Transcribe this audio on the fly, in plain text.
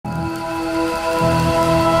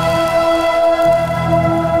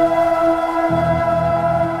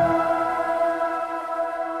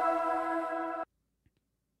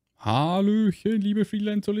Hallöchen, liebe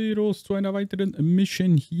Freelancer-Leros, zu einer weiteren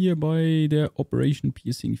Mission hier bei der Operation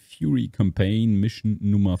Piercing Fury Campaign, Mission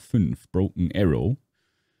Nummer 5, Broken Arrow.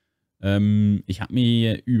 Ich habe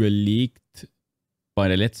mir überlegt, bei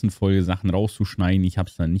der letzten Folge Sachen rauszuschneiden. Ich habe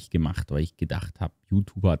es dann nicht gemacht, weil ich gedacht habe,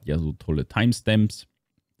 YouTube hat ja so tolle Timestamps.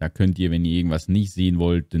 Da könnt ihr, wenn ihr irgendwas nicht sehen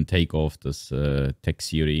wollt, den Take-Off, das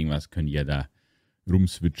Text oder irgendwas, könnt ihr da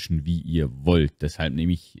rumswitchen, wie ihr wollt. Deshalb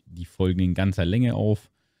nehme ich die Folgen in ganzer Länge auf,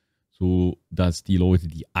 so dass die Leute,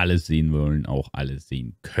 die alles sehen wollen, auch alles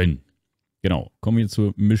sehen können. Genau, kommen wir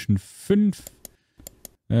zur Mission 5.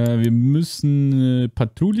 Wir müssen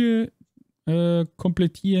Patrouille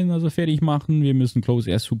komplettieren, also fertig machen. Wir müssen Close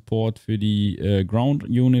Air Support für die Ground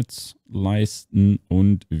Units leisten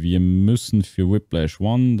und wir müssen für Whiplash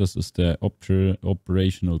 1, das ist der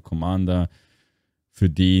Operational Commander, für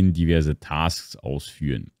den diverse Tasks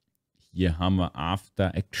ausführen. Hier haben wir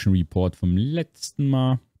After Action Report vom letzten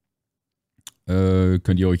Mal.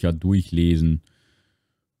 Könnt ihr euch ja durchlesen.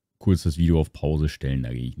 Kurz das Video auf Pause stellen,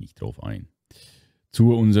 da gehe ich nicht drauf ein.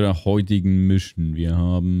 Zu unserer heutigen Mission. Wir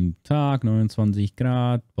haben Tag, 29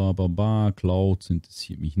 Grad, Clouds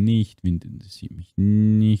interessiert mich nicht, Wind interessiert mich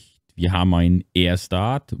nicht. Wir haben einen Air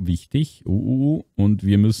Start, wichtig, und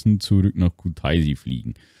wir müssen zurück nach Kutaisi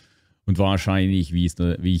fliegen. Und wahrscheinlich, wie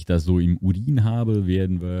ich das so im Urin habe,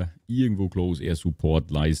 werden wir irgendwo Close Air Support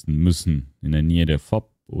leisten müssen. In der Nähe der FOB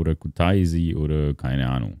oder Kutaisi oder keine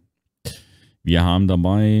Ahnung. Wir haben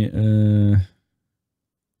dabei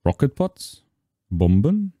Rocket Pods,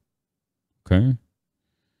 Bomben. Okay.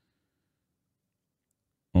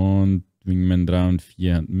 Und Wingman 3 und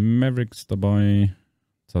 4 hat Mavericks dabei.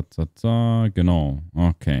 Genau.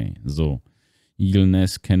 Okay, so. Eagle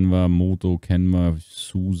Nest kennen wir, Moto kennen wir,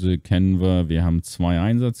 Suse kennen wir. Wir haben 2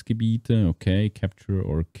 Einsatzgebiete. Okay, Capture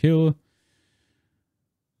or Kill.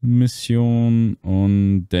 Mission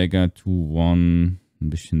und Dagger 2-1. Ein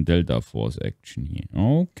bisschen Delta Force Action hier.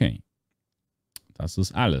 Okay. Das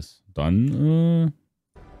ist alles. Dann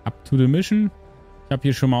up to the mission. Ich habe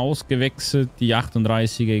hier schon mal ausgewechselt. Die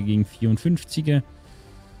 38er gegen 54er.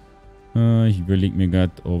 Ich überlege mir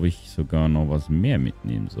gerade, ob ich sogar noch was mehr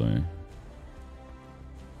mitnehmen soll.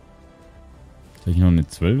 Soll ich noch eine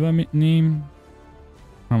 12er mitnehmen?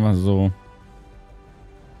 Haben wir so.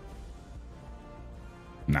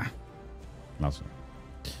 Na, lass.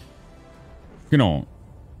 Genau.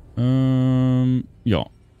 Ja.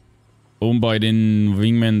 Und bei den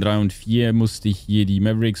Wingman 3 und 4 musste ich hier die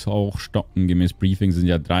Mavericks auch stoppen. Gemäß Briefing sind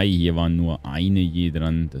ja 3. Hier waren nur eine je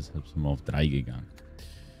dran. Deshalb sind wir auf 3 gegangen.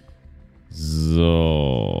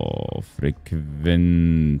 So.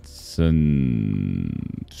 Frequenzen.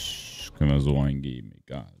 Können wir so eingeben.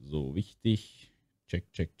 Egal. So, wichtig.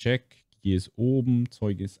 Check. Hier ist oben.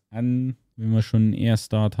 Zeug ist an. Wenn wir schon einen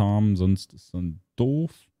Airstart haben. Sonst ist dann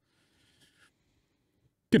doof.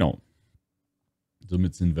 Genau.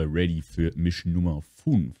 Somit sind wir ready für Mission Nummer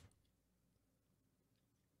 5.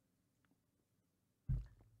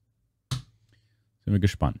 Sind wir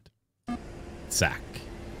gespannt. Zack.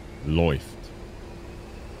 Läuft.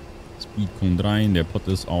 Speed kommt rein. Der Pot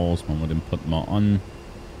ist aus. Machen wir den Pot mal an.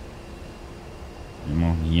 Wir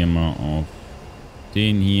machen hier mal auf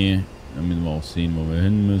den hier, damit wir auch sehen, wo wir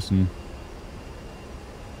hin müssen.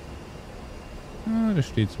 Ah, das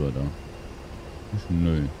steht zwar da.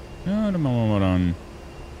 Nö. Ja, dann machen wir mal dann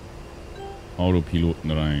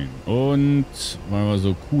Autopiloten rein. Und weil wir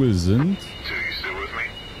so cool sind.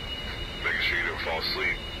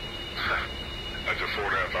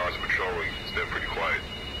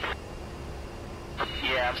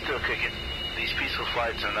 Yeah, I'm still kicking. These peaceful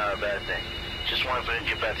flights are not a bad thing. Just wondering if I can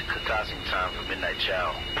get back to Kutaisi in time for midnight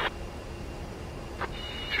chow.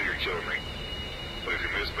 Sure, you're killing me. But if you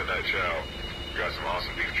missed midnight chow, we got some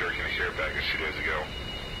awesome beef jerky in a care package 2 days ago.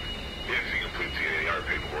 If you complete the AAR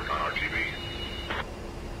paperwork on RTB.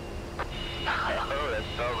 Oh, that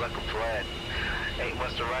sounds like a plan. Ain't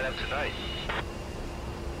much to write up tonight.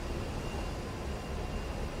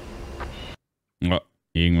 Ja,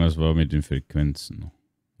 irgendwas war mit den Frequenzen.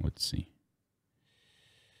 Let's see.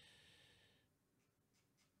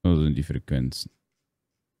 Wo sind die Frequenzen?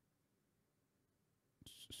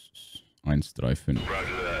 135.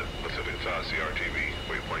 Roger that. Let's head to Kutaisi RTB.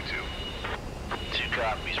 Waypoint 2. 2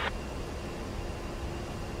 copies.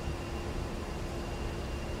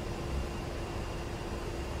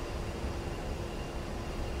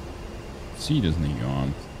 Sieht es nicht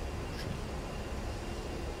an.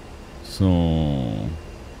 So.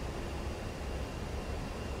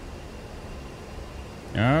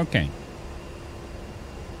 Ja, okay.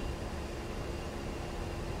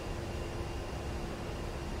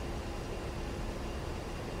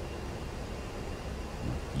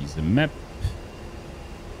 Diese Map.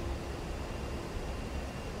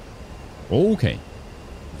 Okay.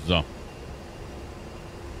 So.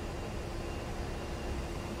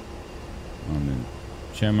 Den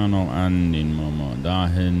schauen wir noch an, den machen wir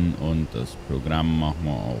dahin und das Programm machen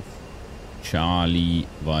wir auf Charlie,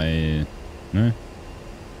 weil, ne?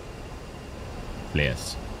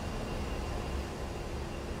 Flares.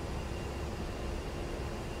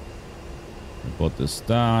 Der Bot ist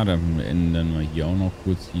da, dann ändern wir hier auch noch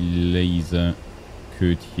kurz die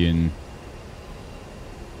Laserkötchen.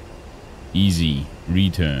 Easy.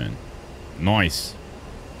 Return. Nice.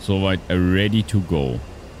 Soweit ready to go.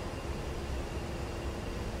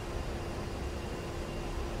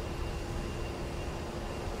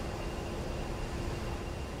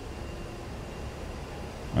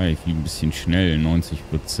 Ich fliege ein bisschen schnell.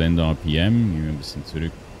 90% RPM. Gehen wir ein bisschen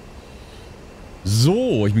zurück.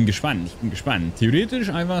 So, ich bin gespannt. Theoretisch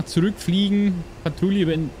einfach zurückfliegen.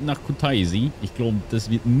 Patrouille nach Kutaisi. Ich glaube, das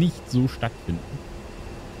wird nicht so stattfinden.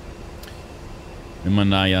 Wenn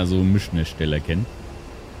man da ja so Mischhersteller kennt.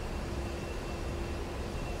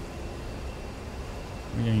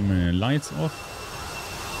 Hier haben wir meine Lights off.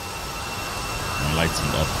 Ja, Lights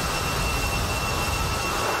sind off.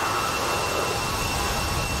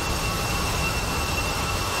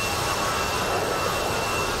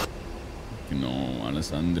 Genau,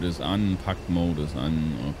 alles andere ist an. Packmode ist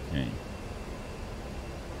an. Okay.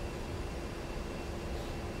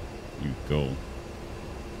 You go.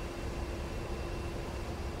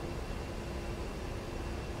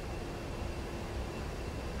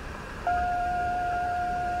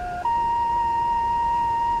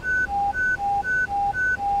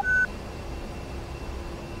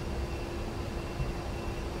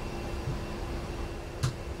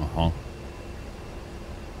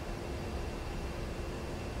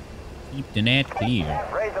 Keep the net clear.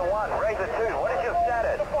 Razor 1, Razor 2, what is your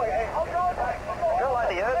status? Feel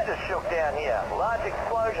like the earth just shook down here. Large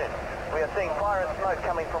explosion. We are seeing fire and smoke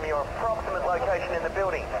coming from your approximate location in the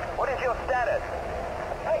building. What is your status?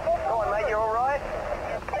 Go on, mate, you alright?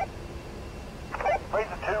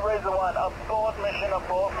 Razor 2, Razor 1, abort mission.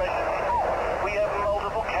 We have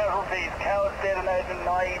multiple casualties. Towers detonated in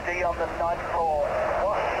IED on the 9th floor.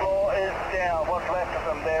 What floor is down? What's left of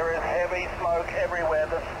them? There is heavy smoke everywhere.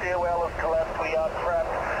 The stairwell has collapsed. We are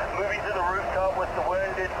trapped. Moving to the rooftop with the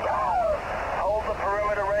wounded. Hold the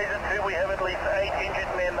perimeter, Razor 2. We have at least 8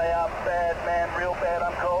 injured men. They are bad, man, real bad.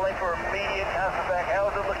 I'm calling for immediate counterback.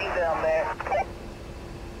 How is it looking down there?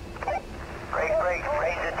 Great,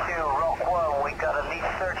 Razor 2, Rock 1. We got at least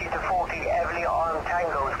 30 to 40 heavily armed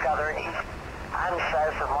tangos gathering east and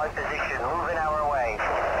south of my position, moving our way.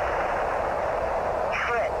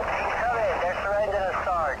 Shit, come in, they're surrounding us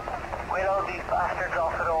hard. We'll hold these bastards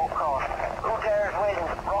off at all costs. Who dares win?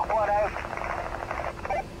 Rock 1 out.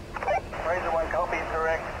 Razor 1 copies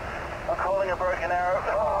direct. I'm calling a broken arrow. We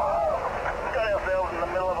got ourselves in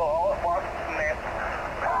the middle of a wasp's nest.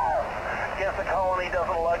 Guess the colony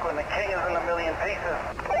doesn't like when the king is in a million pieces.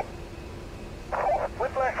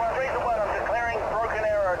 Whiplash 1, Razor 1, I'm declaring broken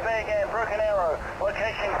arrow. Say again, broken arrow.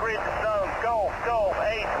 Location grid zone. Golf,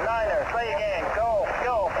 8-9er. Say again, Golf,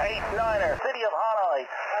 8-9er. City of Hanoi.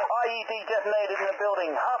 IED detonated in the building.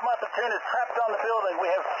 Half my platoon is trapped on the building. We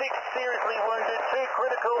have 6 seriously wounded, 2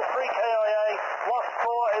 critical, 3 KIA. Lost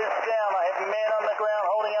 4 is down. I have men on the ground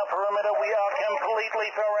holding up perimeter. We are completely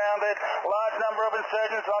surrounded. Large number of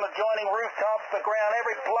insurgents on adjoining rooftops, the ground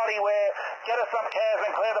every bloody where. Get us some cars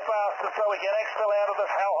and clear the bastards so we can exfil out of this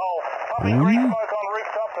hellhole. Popping green smoke on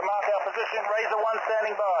rooftop to mark our position. Razor 1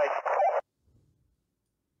 standing by.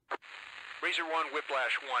 Razor 1,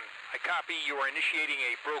 Whiplash 1. I copy. You are initiating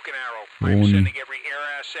a broken arrow. I'm sending every air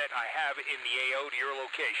asset I have in the AO to your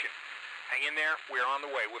location. Hang in there. We're on the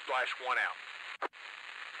way. Whiplash 1 out.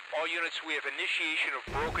 All units, we have initiation of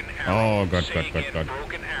broken arrow.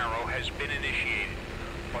 Broken arrow has been initiated.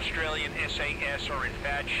 Australian SAS are in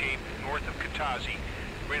bad shape north of Kutaisi.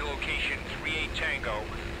 Radar location 38 Tango,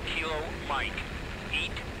 Kilo Mike,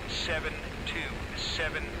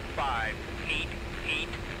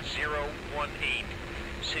 87275888018.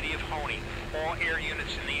 City of Honey. All air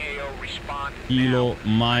units in the AO respond. Kilo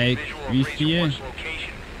Mike, wie viel? 8, 7,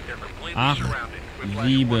 2, 7, 5.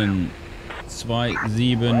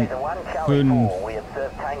 We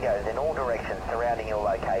observe tangos in all directions surrounding your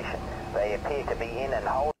location. They appear to be in and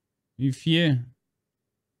hold. Wie viel?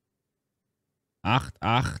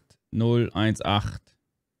 88018.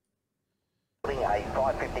 A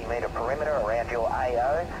 550-meter perimeter around your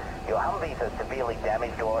AO. Your Humvees are severely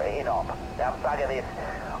damaged or in op. Now bugger this.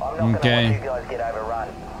 I'm not going to let you guys get overrun.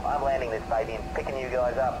 I'm landing this baby and picking you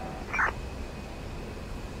guys up.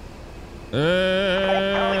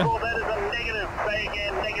 Charlie 4, that is a negative. Say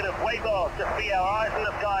again, negative. Wave off. Just be our eyes in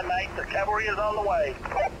the sky, mate. The cavalry is on the way.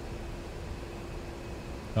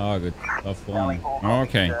 Target. Da Charlie vorne. 4, copy,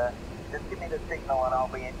 Okay. sir. Just give me the signal and I'll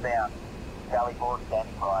be inbound. Charlie 4,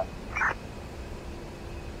 standing by.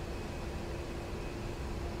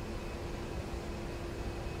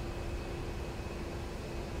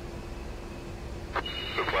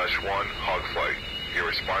 Whiplash 1, hog flight. You're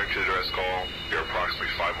responding to the address call. You're approximately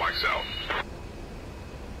 5 mics out.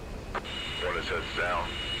 1 is heads down.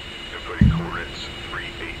 Inputting coordinates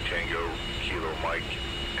 38 Tango, Kilo Mike,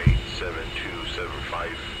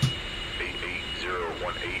 87275,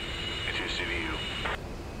 88018 into CVU.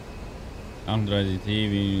 38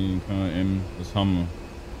 T wie KM, das haben wir.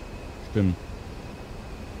 Stimmt.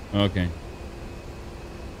 Okay.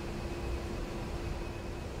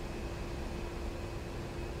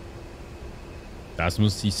 Das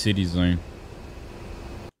muss die City sein.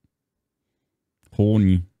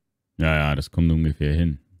 Honig. Ja, ja, das kommt ungefähr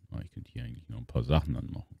hin. Oh, ich könnte hier eigentlich noch ein paar Sachen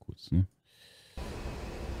anmachen, kurz, ne?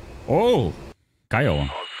 Oh! Geil.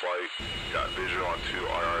 Hog flight, got visual on 2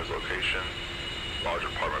 IR's location. Large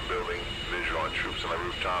apartment building, visual on troops on the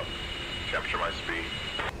rooftop. Capture my speed.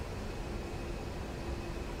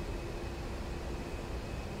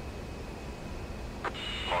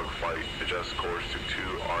 Hog flight, adjust course to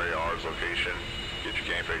 2 RAR's location. Get your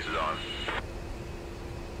game faces on.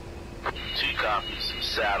 2 copies.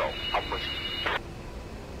 Saddle. I'm with you.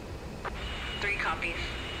 3 copies.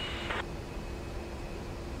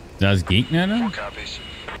 Das Gegner da? 4 copies.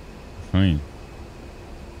 Fein.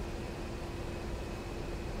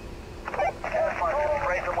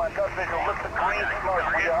 Razor 1, got visual. Look the green smoke.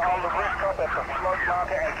 We are on the rooftop at the smoke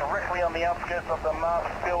marker and directly on the outskirts of the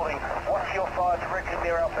masked building. Watch your fire directly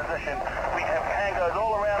near our position. We have tangos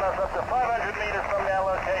all around us up to 500 meters from our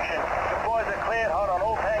location. Deploys are cleared. Hold on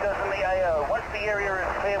all tangos in the AO. Once the area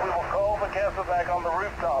is clear, we will call for Castleback on the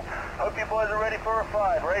rooftop. Hope you boys are ready for a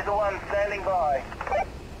fight. Razor 1 standing by.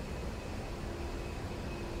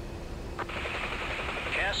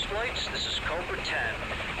 Cast flights, this is Cobra 10.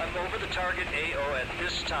 I'm over the target AO at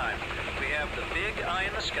this time. We have the big eye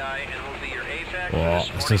in the sky and will be your AFAC. Boah,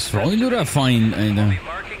 ist das Freund oder Feind, Alter?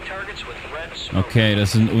 Okay,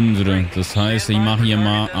 das sind unsere. Das heißt, ich mache hier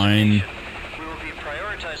mal ein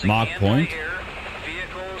Markpoint.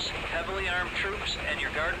 Vehicles, heavily armed troops, and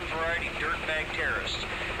your garden variety dirtbag terrorists.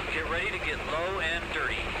 Get ready to get low and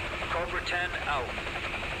dirty. Cobra 10 out.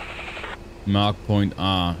 Markpoint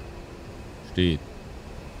A steht.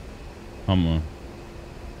 Hammer.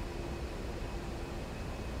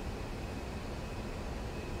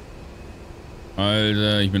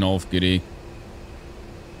 Alter, ich bin aufgeregt.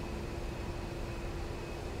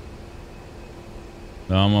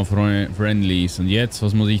 Da haben wir Friendlies. Und jetzt,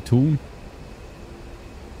 was muss ich tun?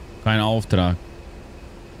 Kein Auftrag.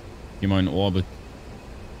 Geh mal in Orbit.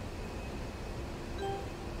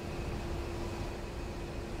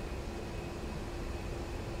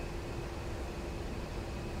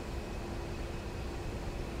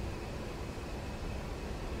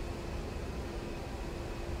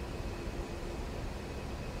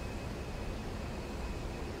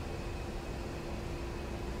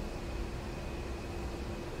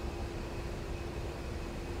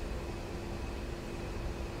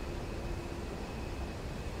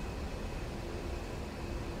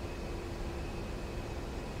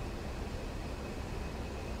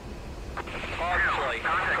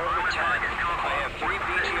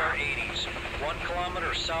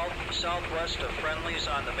 Southwest of friendlies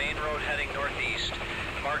on the main road heading northeast.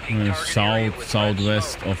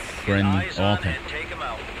 Southwest of friendly. Okay. Take them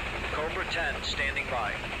out. Cobra 10 standing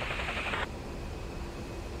by.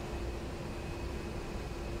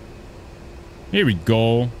 Here we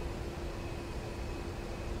go.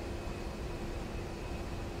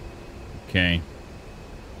 Okay.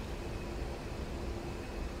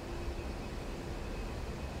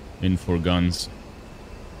 In for guns.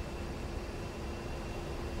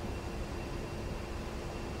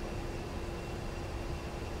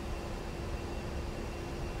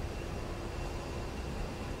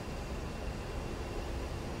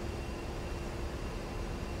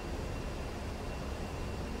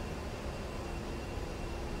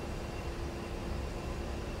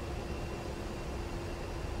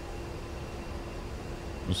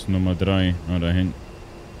 Das ist Nummer 3. Ah, da hinten.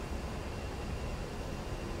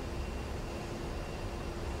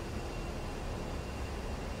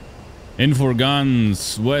 In for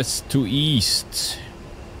guns, west to east.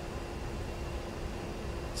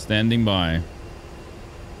 Standing by.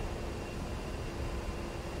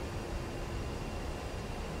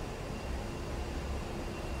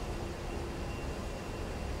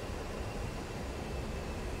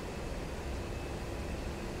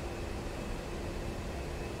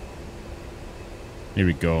 Here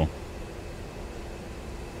we go.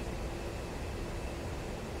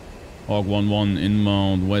 Hawk 1-1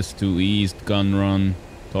 inbound, west to east, gun run,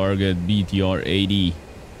 target BTR 80.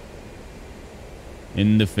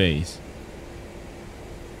 In the face.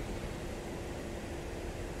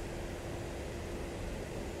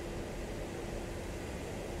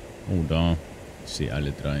 Oh, da. Ich sehe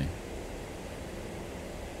alle drei.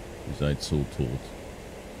 Ihr seid so tot.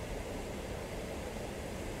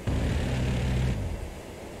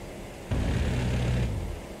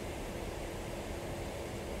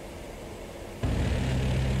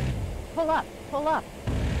 Pull up, pull up.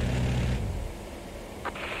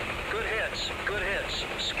 Good hits, good hits.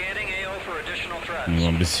 Scanning AO for additional threats. Nur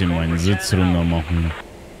ein bisschen meinen Sitz runter machen.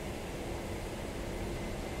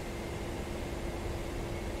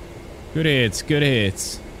 Good hits, good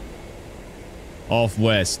hits. Off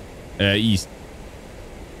west, east.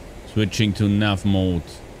 Switching to nav mode.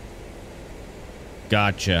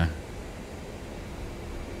 Gotcha.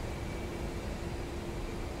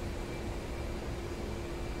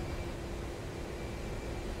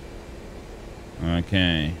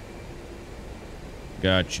 Okay.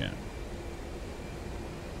 Gotcha.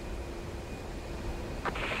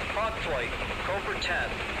 Hawk flight, Cobra 10.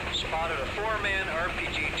 Spotted a 4-man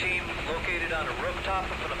RPG team located on a rooftop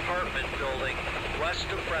of an apartment building west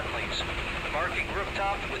of Friendlies. Marking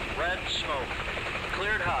rooftop with red smoke.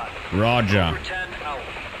 Cleared hot. Roger. Cobra 10 out.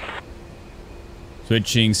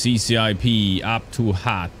 Switching CCIP up to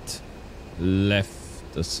hot.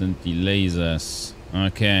 Left, das sind die Lasers.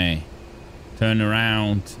 Okay. Turn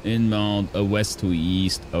around, inbound, a west to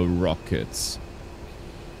east, a rockets.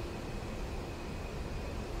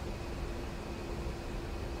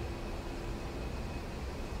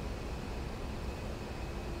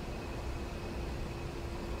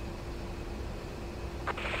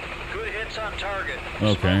 Good hits on target.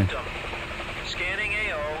 Okay. Smoked 'em. Scanning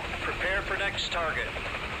AO. Prepare for next target.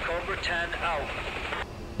 Cobra 10 out.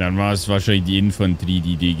 Dann war es wahrscheinlich die Infanterie,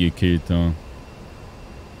 die gekillt hat.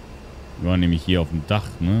 Wir waren nämlich hier auf dem Dach,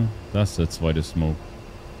 ne? Das ist der zweite Smoke.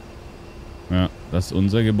 Ja, das ist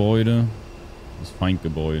unser Gebäude. Das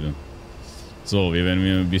Feindgebäude. So, wir werden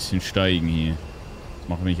wieder ein bisschen steigen hier. Das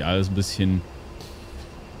macht mich alles ein bisschen...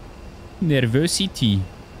 Nervosity.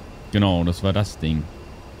 Genau, das war das Ding.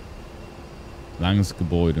 Langes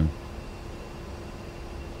Gebäude.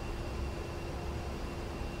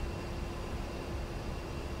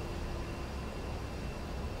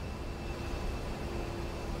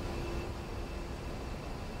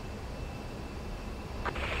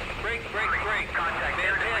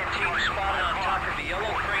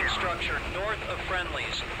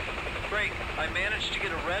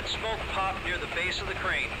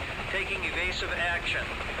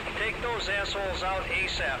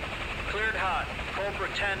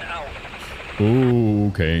 Oh,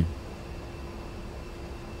 okay.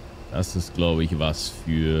 Das ist, glaube ich, was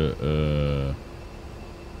für,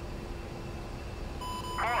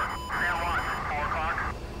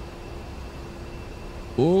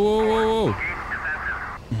 Oh.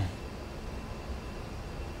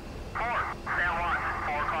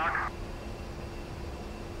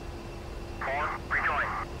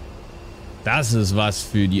 Das ist was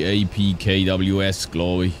für die APKWS,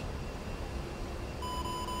 glaube ich.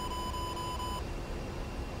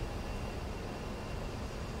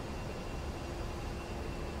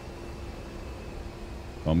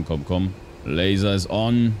 Komm, komm, komm. Laser ist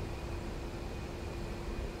on.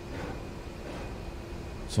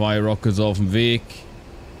 2 Rockets auf dem Weg.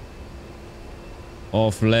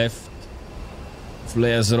 Off left.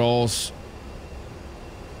 Flares raus.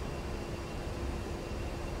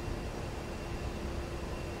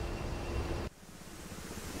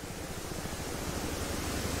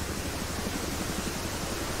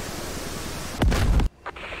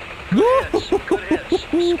 Good hits.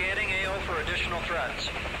 Scanning AO for additional threats.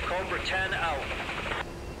 Cobra 10 out.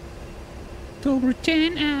 Cobra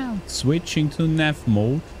 10 out. Switching to nav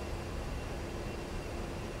mode.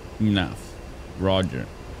 Nav. Roger.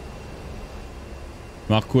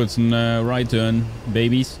 Mach kurz einen Right Turn,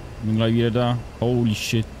 Babys. Bin gleich wieder da. Holy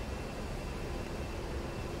shit.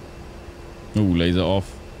 Oh, Laser off.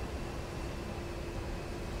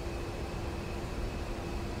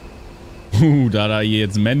 Da hier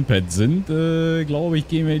jetzt Manpads sind, glaube ich,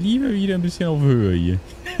 gehen wir lieber wieder ein bisschen auf Höhe hier.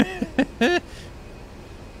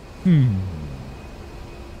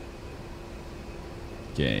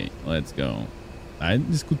 Okay, let's go. Da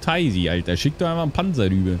hinten ist Kutaisi, Alter. Schick doch einfach einen Panzer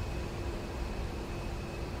rüber.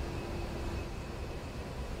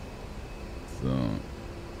 So.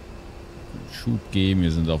 Schub geben,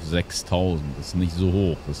 wir sind auf 6000. Das ist nicht so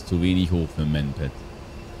hoch. Das ist zu wenig hoch für ein Manpad.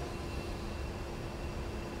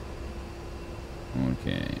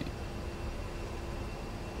 Okay.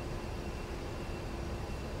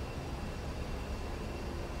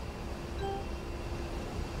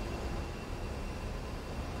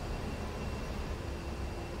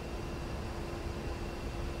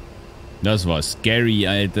 Das war scary,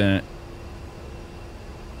 Alter.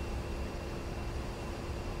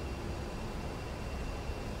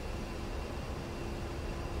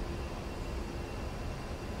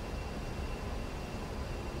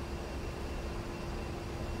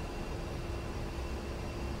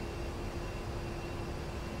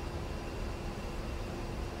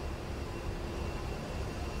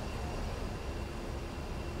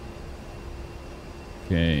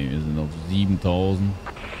 Okay, wir sind auf 7000.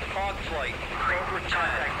 Flight, over 10.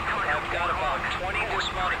 I've got about 20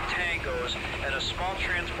 dismounted tangos and a small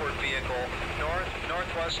transport vehicle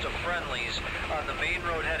northwest of Friendlies on the main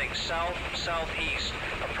road heading southeast,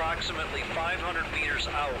 approximately 500 meters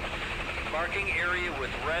out. Marking area with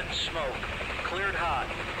red smoke. Cleared hot.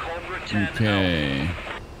 Cobra 10 okay.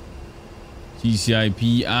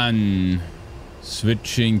 TCIP an.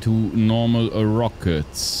 Switching to normal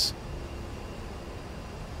rockets.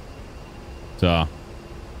 So.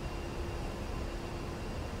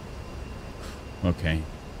 Okay.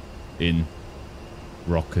 In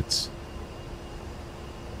Rockets.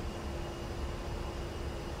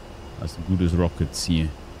 Das ist ein gutes Rocket-Ziel.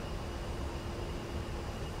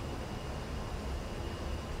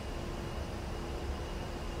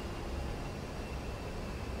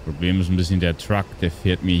 Problem ist ein bisschen der Truck, der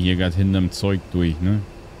fährt mir hier gerade hinterm Zeug durch, ne?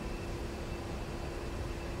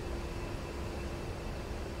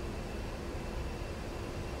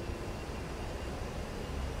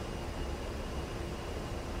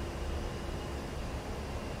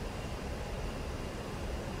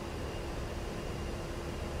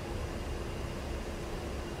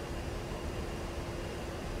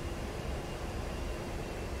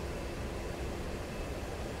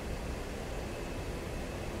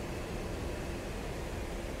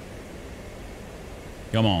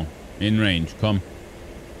 Come on, in range, komm.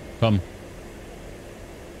 Komm.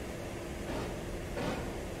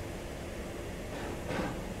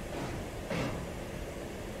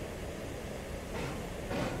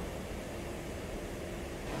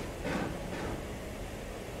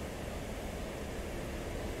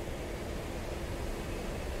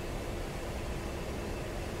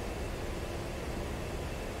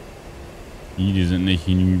 Die sind nicht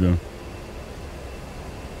hinüber.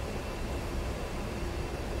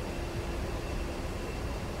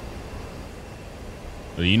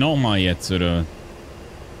 Die nochmal jetzt, oder?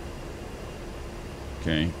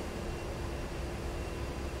 Okay.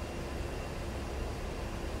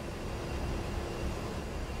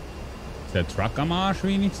 Ist der Truck am Arsch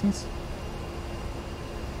wenigstens?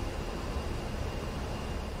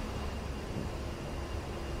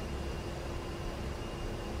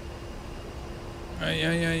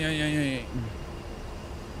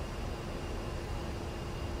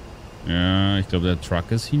 Ja, ich glaube, der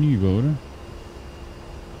Truck ist hinüber, oder?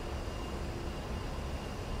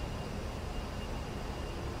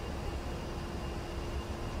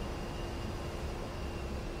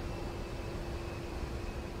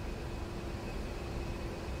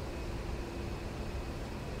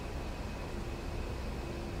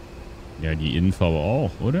 Ja, die Info aber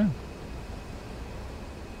auch, oder?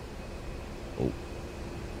 Oh.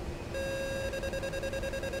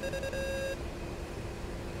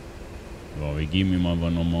 Ja, wir geben ihm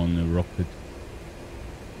aber nochmal eine Rocket.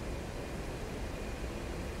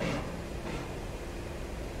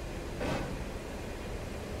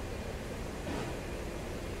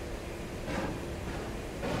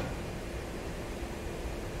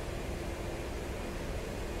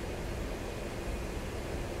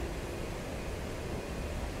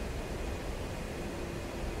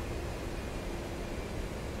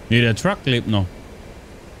 Ne, der Truck lebt noch.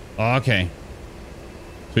 Okay.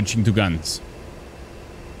 Switching to guns.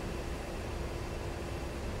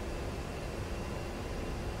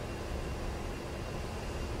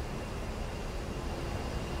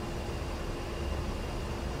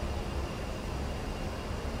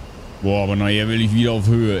 Boah, aber nachher will ich wieder auf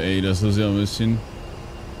Höhe, ey. Das ist ja ein bisschen...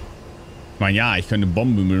 Ich meine, ja, ich könnte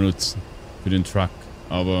Bombe benutzen für den Truck.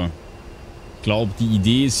 Aber ich glaube, die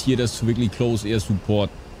Idee ist hier, dass du wirklich Close Air Support.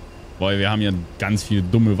 Weil wir haben ja ganz viele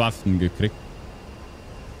dumme Waffen gekriegt.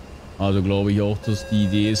 Also glaube ich auch, dass die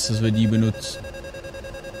Idee ist, dass wir die benutzen.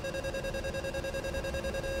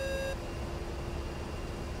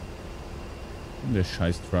 Der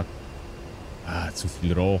scheiß Truck. Ah, zu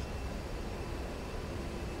viel Rauch.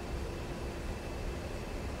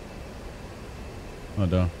 Ah,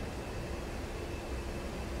 da.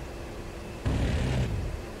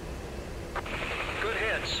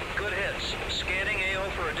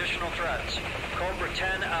 threats. Cobra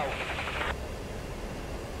 10 out.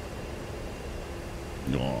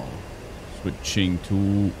 Oh. Switching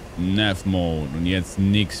to Nav Mode. Und jetzt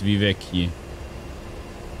nix wie weg hier.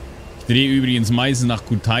 Ich drehe übrigens meistens nach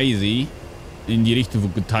Kutaisi. In die Richtung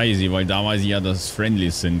von Kutaisi, weil da weiß ich ja, dass es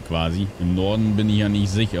Friendlies sind quasi. Im Norden bin ich ja nicht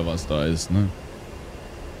sicher, was da ist, ne?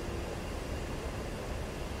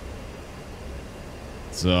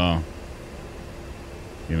 So.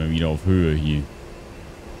 Gehen wir wieder auf Höhe hier.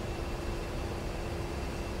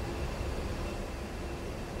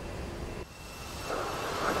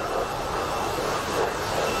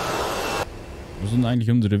 Wo sind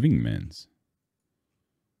eigentlich unsere Wingmans?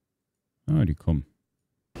 Ah, die kommen.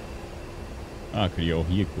 Ah, kann ich auch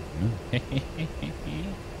hier gucken, ne?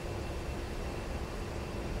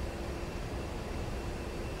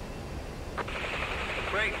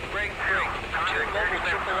 Break. Two mobile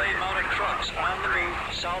AAA mounted trucks on the move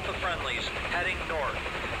south of Friendlies, heading north.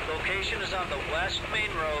 Location is on the west main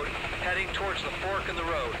road, heading towards the fork in the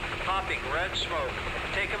road. Popping red smoke.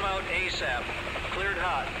 Take them out ASAP. Cleared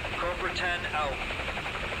hot. Cobra 10 out.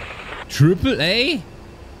 Triple A?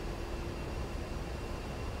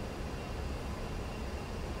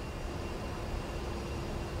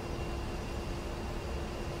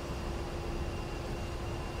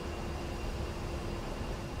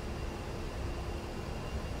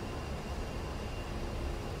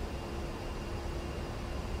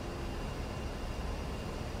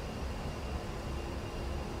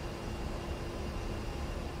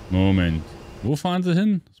 Moment. Wo fahren sie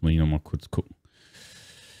hin? Das muss ich nochmal kurz gucken.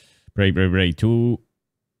 Break. Two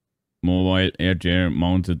mobile air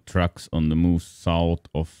mounted trucks on the move south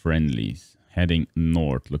of Friendlies. Heading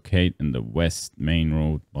north. Locate in the west main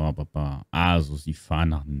road. Blah, blah, blah. Also, sie fahren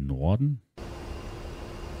nach Norden?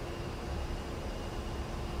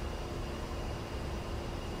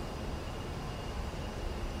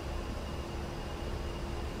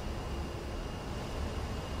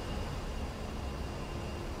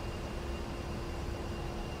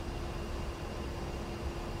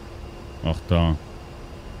 Ach, da.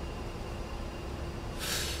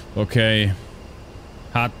 Okay.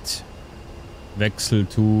 Hat. Wechsel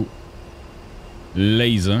to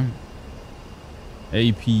Laser.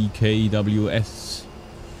 APKWS.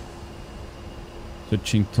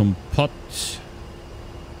 Switching to Pot.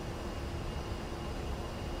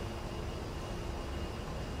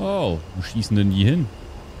 Oh, wo schießen denn die hin?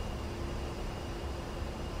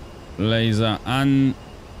 Laser an.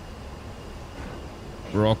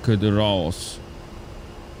 Rocket raus.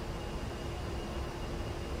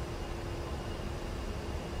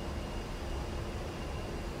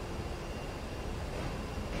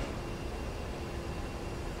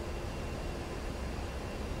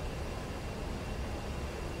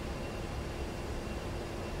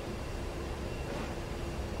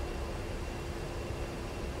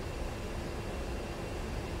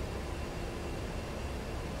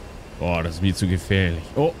 Boah, das ist mir zu gefährlich.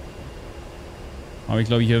 Oh. Habe ich,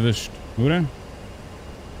 glaube ich, erwischt, oder?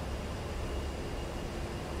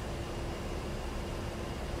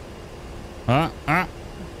 Ah.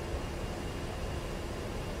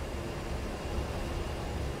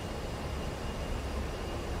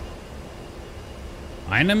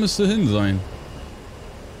 Einer müsste hin sein.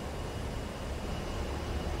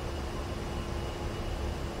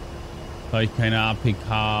 Habe ich keine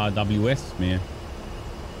APKWS mehr.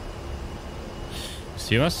 Wisst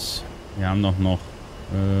ihr was? Wir haben doch noch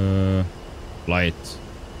Light.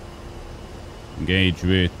 Engage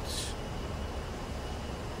with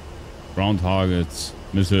Ground Targets.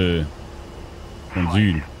 Missile von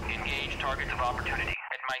Süden. Engage targets of opportunity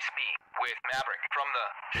at my speed with Maverick from the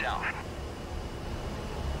south.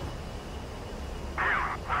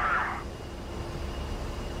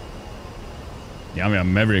 Ja, wir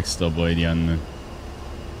haben Mavericks dabei, die an.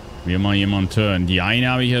 Wir mal jemanden turn. Die eine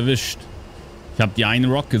habe ich erwischt. Ich habe die eine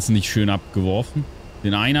Rockets nicht schön abgeworfen.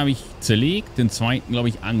 Den einen habe ich zerlegt, den zweiten, glaube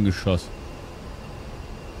ich, angeschossen.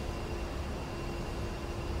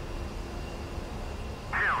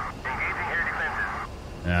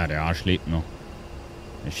 Ja, der Arsch lebt noch.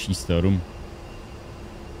 Er schießt da rum.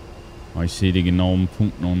 Aber ich sehe den genauen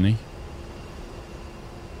Punkt noch nicht.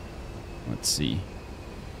 Let's see.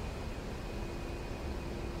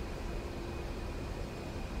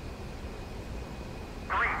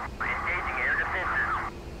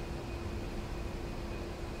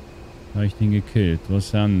 Habe ich den gekillt? Was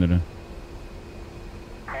ist der andere?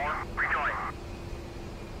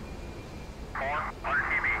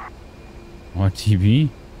 RTB?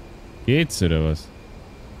 Geht's oder was?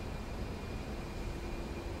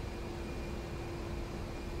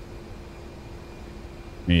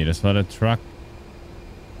 Nee, das war der Truck.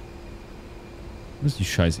 Wo ist die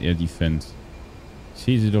scheiß Air Defense? Ich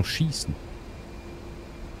sehe sie doch schießen.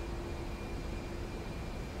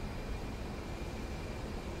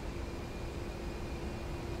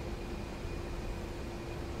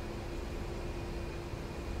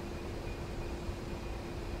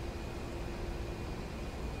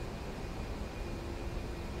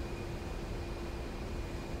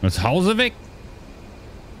 Das Hause weg.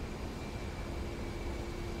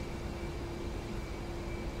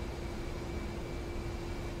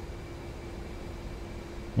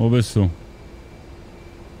 Wo bist du?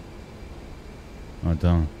 Ah,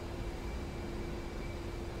 da.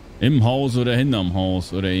 Im Haus oder hinterm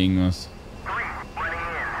Haus oder irgendwas.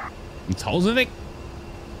 Ins Hause weg.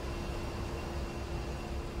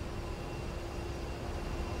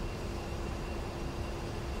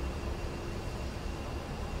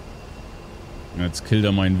 Jetzt killt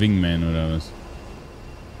er meinen Wingman oder was?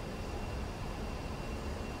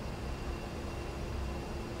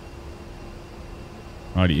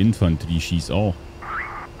 Ah, die Infanterie schießt auch.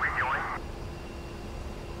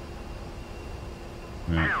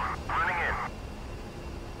 Ja.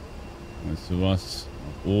 Weißt du was?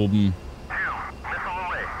 Nach oben.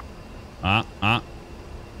 Ah.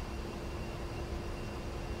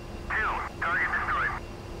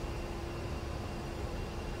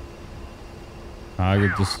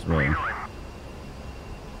 Target destroy.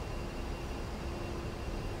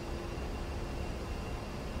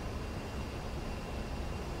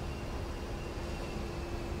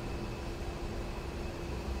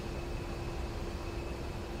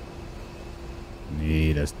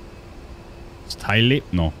 Nee, das Teil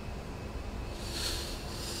lebt noch.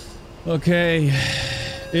 Okay.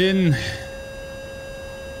 In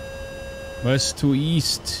West to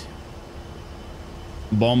East.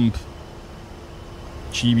 Bomb.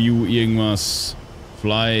 GBU irgendwas.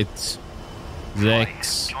 Flight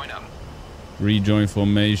 6. Rejoin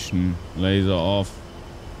Formation. Laser off.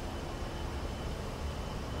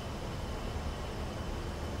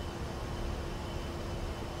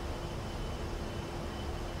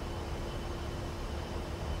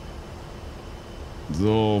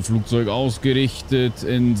 So, Flugzeug ausgerichtet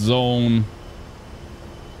in Zone.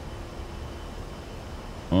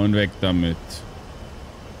 Und weg damit.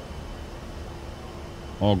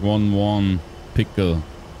 Hawk 1-1 Pickle.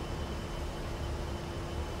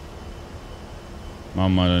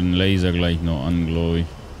 Machen wir den Laser gleich noch an, glaube ich.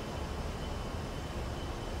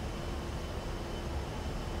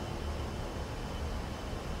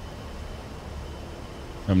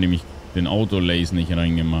 Ich habe nämlich den Autolace nicht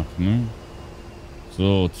reingemacht, ne?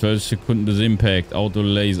 So, 12 Sekunden bis Impact.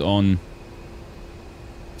 Autolace on.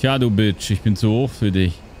 Tja, du Bitch, ich bin zu hoch für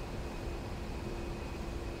dich.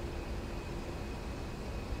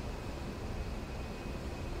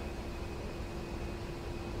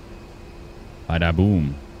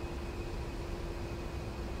 Badaboom.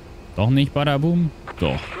 Doch nicht Badaboom?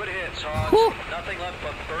 Doch. Nothing left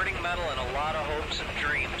but burning metal and a lot of hopes and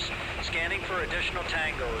dreams. Scanning for additional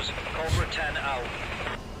tangos. Cobra 10 out.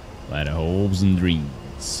 By the hopes and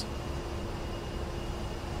dreams.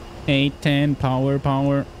 810 power.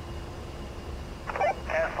 House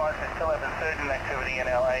flights, we still have insurgent activity in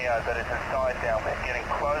our AO, but it's inside now. We're getting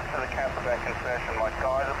close to the Camperback insertion. My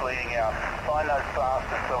guys are bleeding out. Find those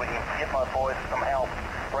bastards so we can get my boys some help.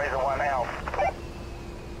 Razor 1 out.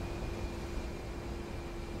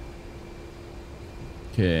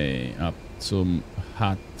 Okay, ab zum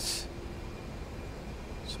HUD.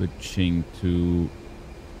 Switching to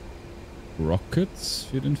Rockets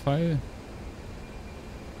für den Fall.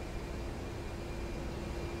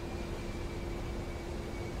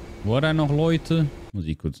 Wo da noch Leute? Muss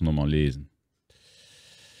ich kurz nochmal lesen.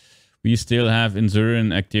 We still have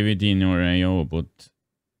insurgent activity in our AO, but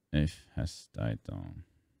it has died down.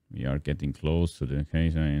 We are getting close to the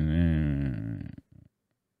case.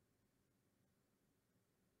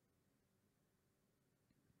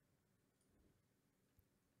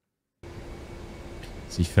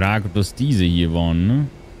 Ich frage, ob das diese hier waren, ne?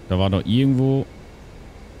 Da war doch irgendwo...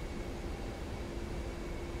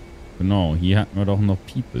 Genau, hier hatten wir doch noch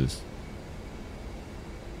Peoples.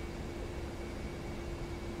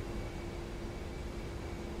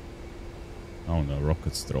 Ah, und da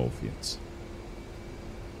Rockets drauf jetzt.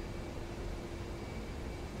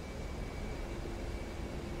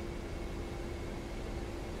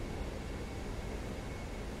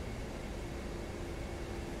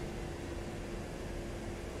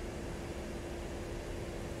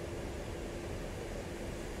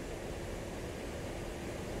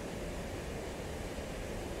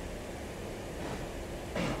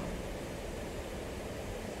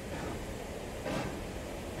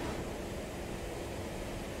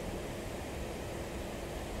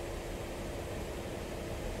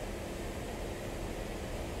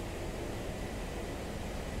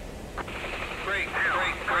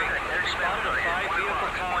 Great. Spotted a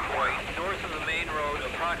 5-vehicle convoy north of the main road,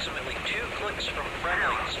 approximately 2 clicks from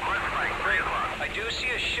friendlies. Great. I do see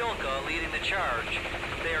a Shilka leading the charge.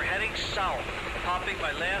 They are heading south, popping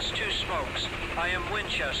my last 2 smokes. I am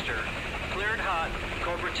Winchester. Cleared hot.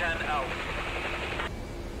 Cobra 10 out.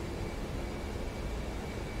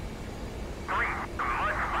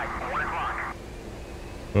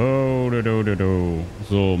 Oh,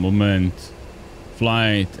 so, Moment.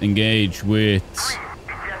 Flight, engage with...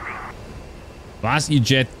 Was,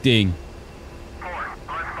 ejecting?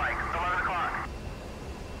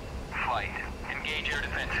 Flight, engage air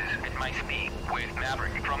defenses at my speed with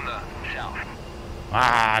Maverick from the south.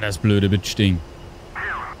 Ah, das blöde Bitch-Ding.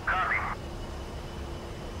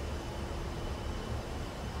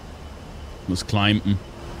 Muss climben.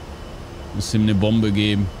 Muss ihm eine Bombe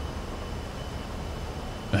geben.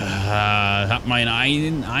 Ah, hat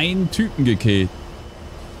meinen einen Typen gekillt.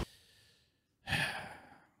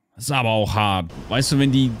 Das ist aber auch hart. Weißt du,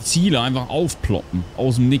 wenn die Ziele einfach aufploppen.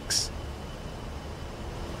 Aus dem Nix.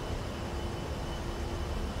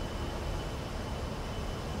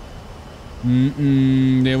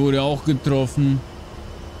 Der wurde auch getroffen.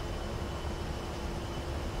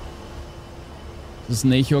 Das ist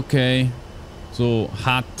nicht okay. So,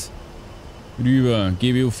 hat. Rüber.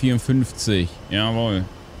 GBU 54. Jawohl.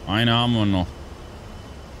 Eine haben wir noch.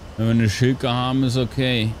 Wenn wir eine Schilker haben, ist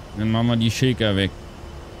okay. Dann machen wir die Schilker weg.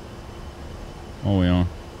 Oh ja.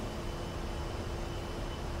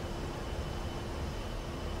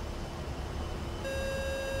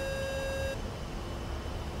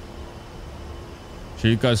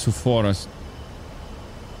 Schilker ist zuvorderst.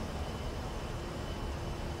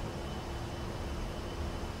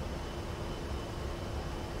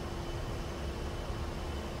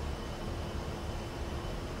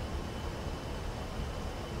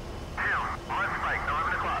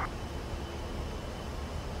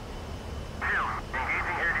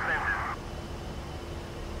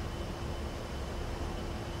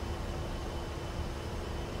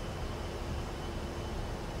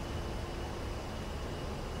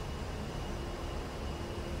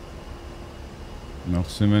 Noch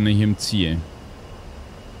sind wir nicht im Ziel.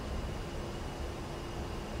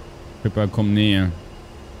 Pippa kommt näher.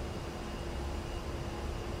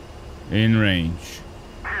 In Range.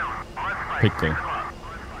 Pickle.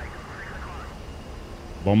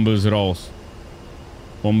 Bombe ist raus.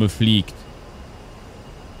 Bombe fliegt.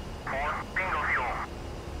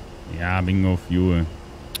 Ja, Bingo Fuel.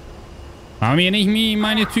 Haben wir nicht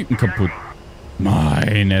meine Typen kaputt.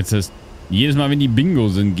 Nein, jetzt ist... Jedes Mal, wenn die Bingo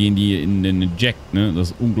sind, gehen die in den Eject, ne?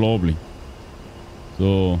 Das ist unglaublich.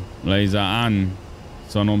 So, Laser an.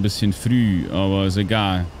 Ist zwar noch ein bisschen früh, aber ist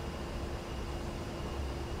egal.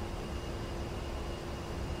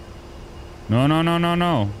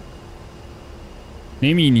 No.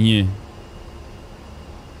 Nehm ihn hier.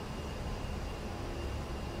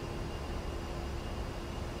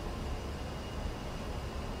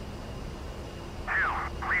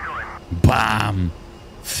 Bam!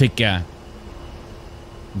 Ficker.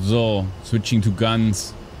 So, switching to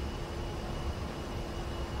guns.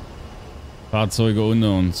 Fahrzeuge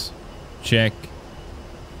unter uns. Check.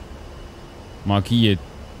 Markiert.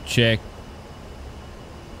 Check.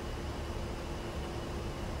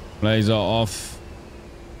 Laser off.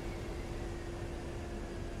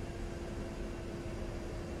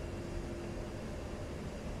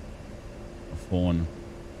 Nach vorne.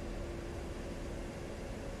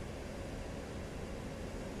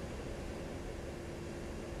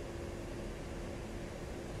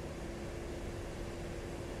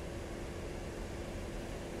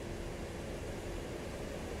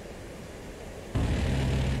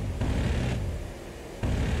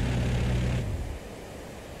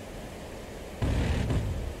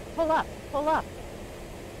 Pull up.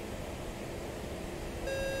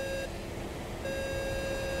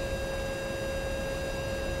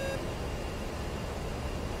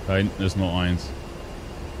 Da hinten ist noch eins.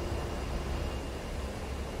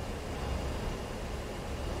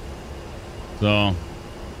 So.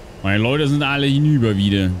 Meine Leute sind alle hinüber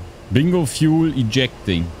wieder. Bingo Fuel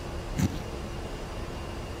Ejecting.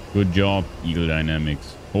 Good job, Eagle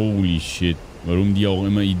Dynamics. Holy shit. Warum die auch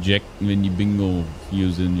immer ejecten, wenn die Bingo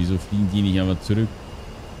hier sind. Wieso fliegen die nicht einfach zurück?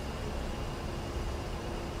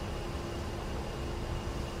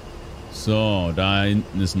 So, da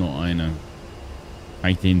hinten ist noch einer.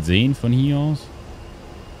 Kann ich den sehen von hier aus?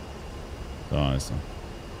 Da ist er.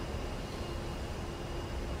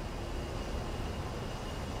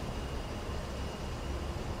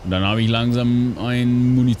 Und dann habe ich langsam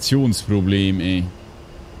ein Munitionsproblem, ey.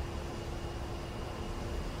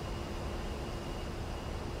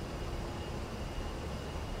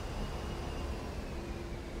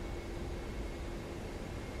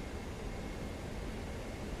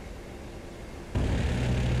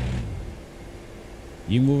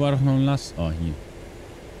 Irgendwo war doch noch ein Last. Ah, hier.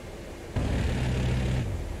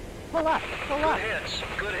 Pull up, pull up.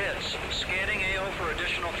 Good hits. Scanning AO for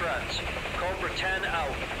additional threats. Cobra 10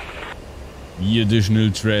 out. Wie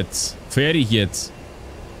additional threats. Fertig jetzt.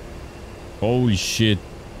 Holy shit.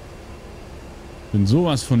 Bin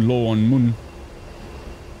sowas von low on Mund.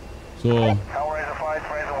 So. Hellraiser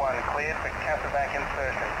 5, Razor 1, cleared for Casaback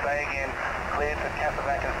insertion. Say again, cleared for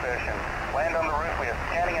Casaback insertion. Land on the roof, we are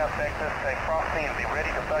scanning our sectors, stay frosty and be ready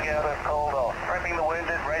to bug out as called off. Prepping the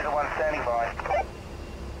wounded, Razor 1 standing by.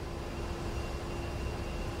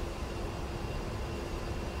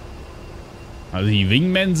 Also die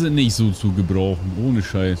Wingmen sind nicht so zu gebrauchen, ohne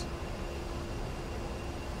Scheiß.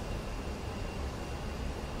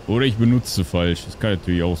 Oder ich benutze sie falsch, das kann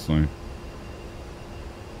natürlich auch sein.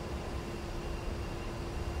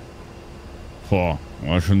 Boah,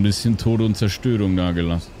 war schon ein bisschen Tod und Zerstörung da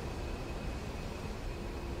gelassen.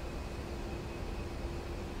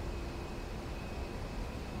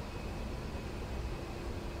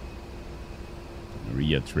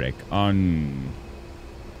 Rear Track an.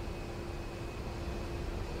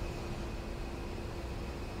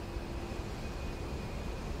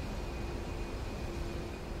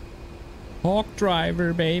 Hawk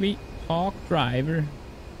Driver, baby. Hawk Driver.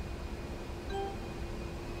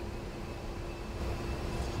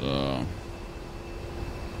 So.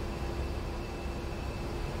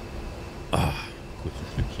 Ah, kurzes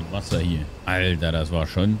Stückchen Wasser hier. Alter, das war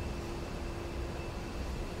schon.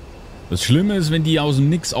 Das Schlimme ist, wenn die aus dem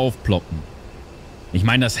Nix aufploppen. Ich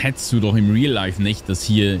meine, das hättest du doch im Real Life nicht, dass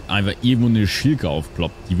hier einfach irgendwo eine Schilke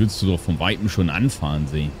aufploppt. Die würdest du doch von Weitem schon anfahren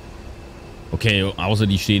sehen. Okay, außer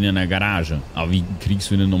die stehen in der Garage. Aber wie kriegst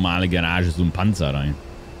du in eine normale Garage so einen Panzer rein?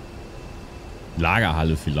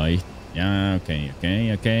 Lagerhalle vielleicht. Ja, okay.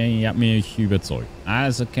 Ihr habt mich überzeugt.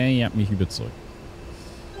 Alles okay, ihr habt mich überzeugt.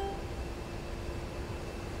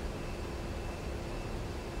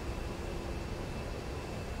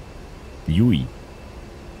 Jui.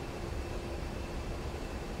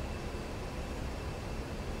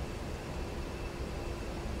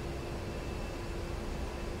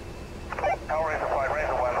 Hellraiser 5,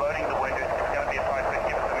 Razor 1, loading the wounded. It's going to be a fight, but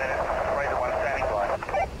give us a minute. Razor 1 standing by.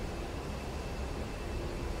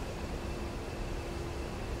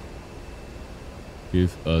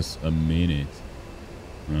 Give us a minute.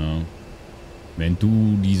 Ja. Wenn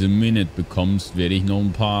du diese Minute bekommst, werde ich noch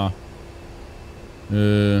ein paar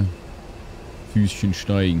Füßchen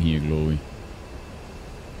steigen hier, glaube ich.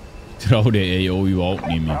 Ich traue der AO überhaupt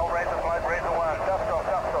nicht mehr. Hellraiser 5, Razor 1, dust off.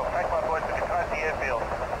 Take my boys to control the airfield.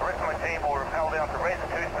 The rest of my team will rappel down to Razor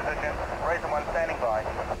 2's position. Razor 1 standing by.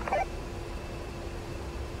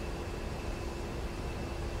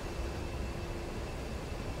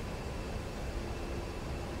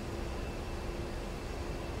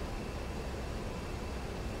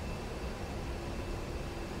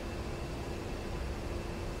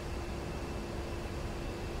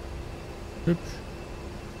 Hübsch.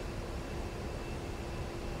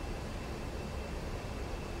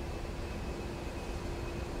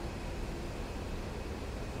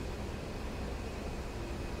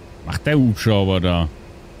 Macht der Hubschrauber da?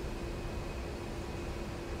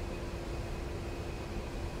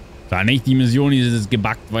 War nicht die Mission, ist es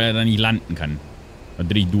gebackt, weil er da nicht landen kann. Da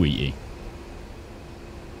dreh ich durch, ey.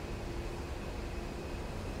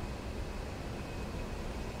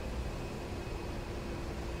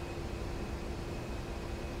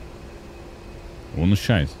 Ohne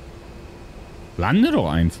Scheiß. Lande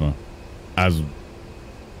doch einfach. Also.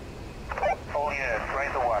 All units,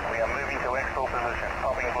 Razor 1, we are moving to exfil position.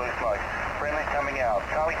 Popping blue smoke. Friendly coming out.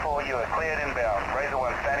 Charlie 4, you are cleared inbound. Razor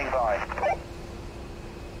 1 standing by.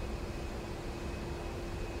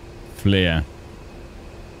 Flare.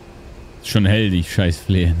 Ist schon hell, die scheiß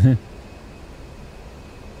Flare, ne?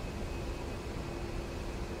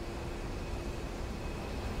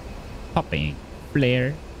 Popping.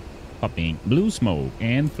 Flare. Popping. Blue smoke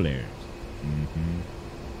and flares. Mhm.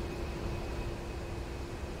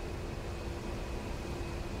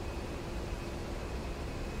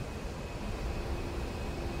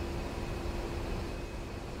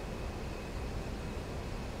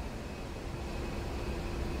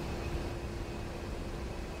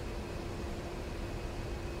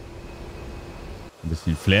 Ein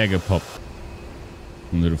bisschen Flair gepoppt.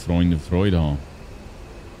 Unsere Freunde Freude haben.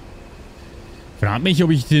 Frag mich, ob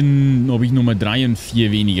ich Nummer 3 und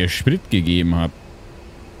 4 weniger Sprit gegeben habe.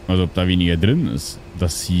 Also ob da weniger drin ist,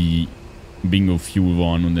 dass sie Bingo Fuel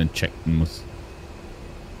waren und dann checken muss.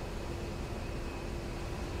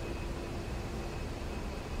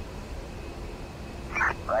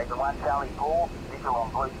 Razor 1, Charlie 4, visual on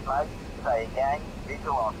blue smoke. Say again,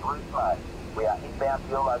 visual on blue smoke. We are inbound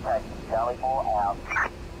to your location. Charlie 4 out.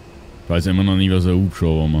 Ich weiß immer noch nicht, was der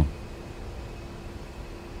Hubschrauber macht.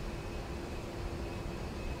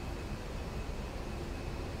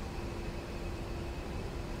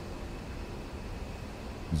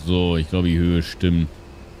 So, ich glaube, die Höhe stimmt.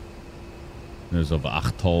 Das ist auf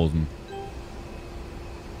 8000.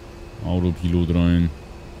 Autopilot rein.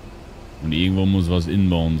 Und irgendwo muss was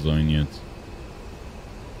inbound sein jetzt.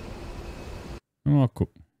 Mal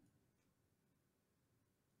gucken.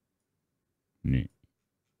 Nee.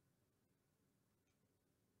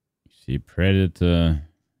 Ich sehe Predator.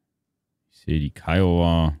 Ich sehe die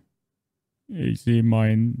Kiowa. Ich sehe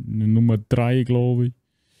meine Nummer 3, glaube ich.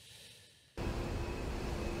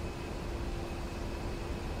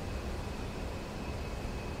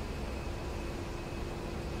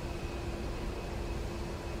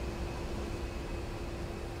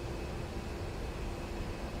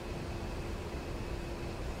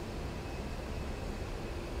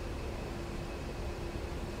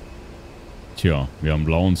 Tja, wir haben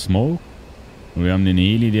blauen Smoke und wir haben den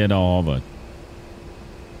Heli, der da arbeitet.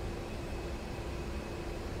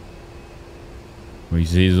 Ich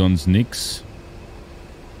sehe sonst nix.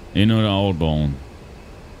 In- oder outbound.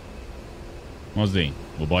 Mal sehen.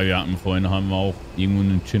 Wobei wir hatten vorhin auch irgendwo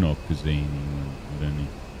einen Chinook gesehen. Oder nicht?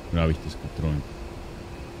 Oder habe ich das geträumt?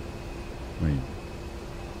 Nee.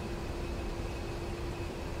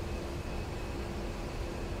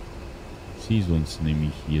 Ich sehe sonst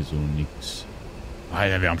nämlich hier so nix.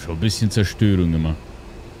 Alter, wir haben schon ein bisschen Zerstörung gemacht.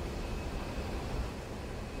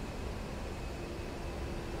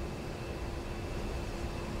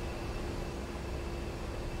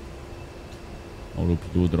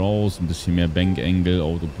 Autopilot raus, ein bisschen mehr Bank-Angle,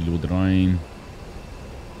 Autopilot rein.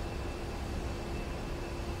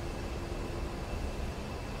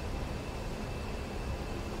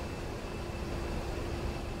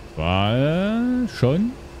 War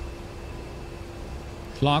schon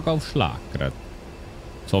Schlag auf Schlag gerade.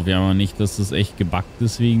 Ich hoffe ja mal nicht, dass das echt gebuggt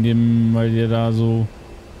ist wegen dem, weil der da so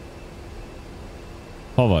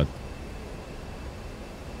hovert.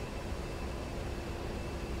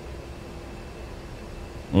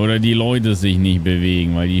 Oder die Leute sich nicht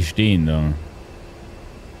bewegen, weil die stehen da.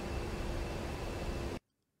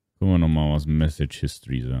 Gucken wir nochmal, was Message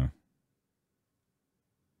History sagt.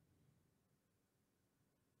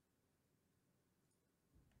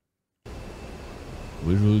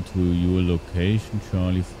 Visual to your location,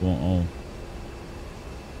 Charlie 4 out.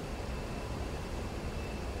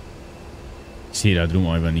 Ich sehe da drum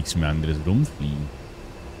einfach nichts mehr anderes rumfliegen.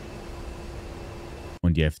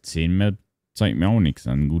 Und die F10-Map zeigt mir auch nichts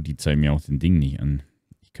an. Gut, die zeigt mir auch den Ding nicht an.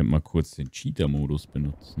 Ich könnte mal kurz den Cheater-Modus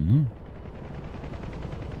benutzen. Ne?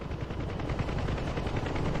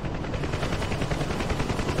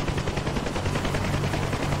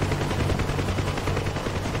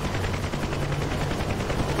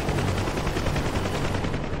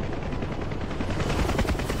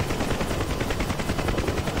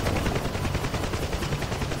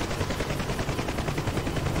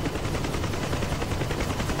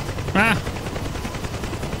 Ah!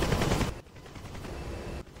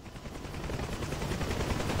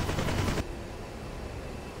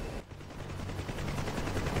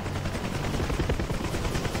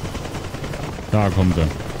 Da kommt er.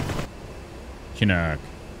 Knack.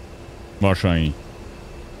 Wahrscheinlich.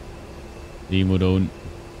 Irgendwo da unten.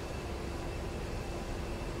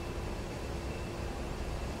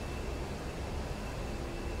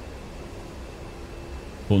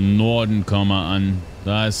 Von Norden kam er an.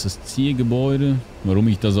 Da ist das Zielgebäude. Warum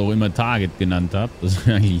ich das auch immer Target genannt habe. Das ist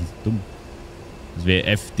eigentlich dumm. Das wäre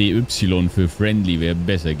FDY für Friendly. Wäre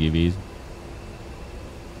besser gewesen.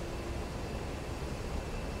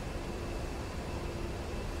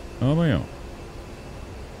 Aber ja.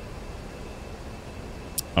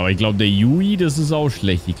 Aber ich glaube, der Yui, das ist auch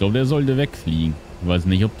schlecht. Ich glaube, der sollte wegfliegen. Ich weiß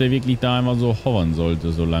nicht, ob der wirklich da einmal so hovern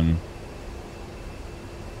sollte, so lange.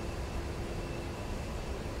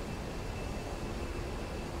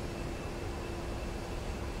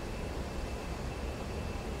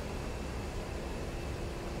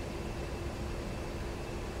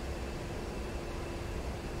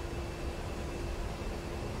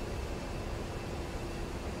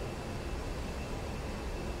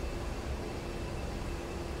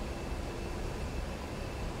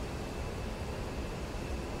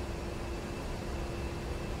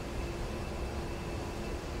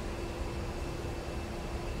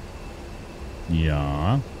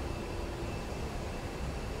 Ja.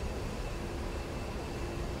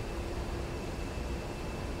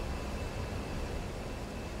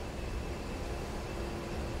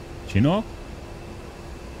 Chinook?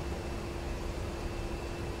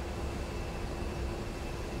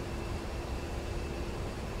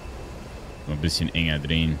 Mal ein bisschen enger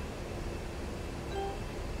drehen.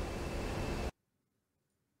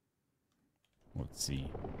 Let's see.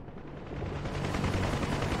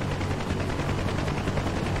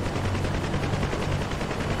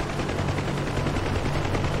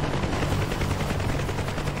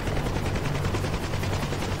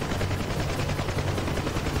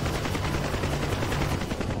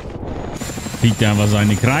 Fliegt der einfach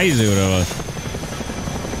seine Kreise oder was?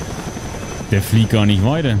 Der fliegt gar nicht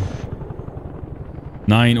weiter.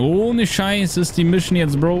 Nein, ohne Scheiß ist die Mission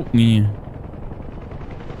jetzt broken hier.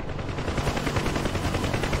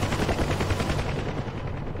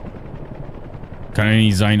 Kann ja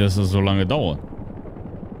nicht sein, dass das so lange dauert.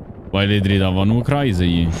 Weil der dreht aber nur Kreise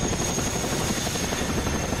hier.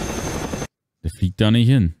 Der fliegt da nicht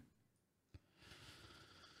hin.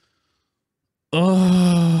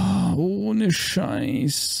 Oh, ohne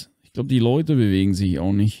Scheiß. Ich glaube, die Leute bewegen sich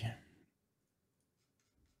auch nicht.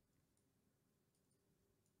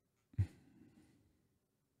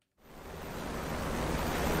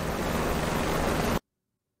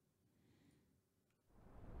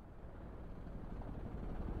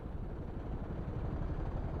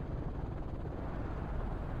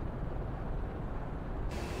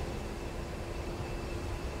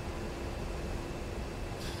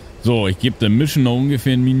 So, ich gebe der Mission noch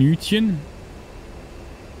ungefähr ein Minütchen.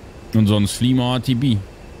 Und sonst fliehen wir RTB.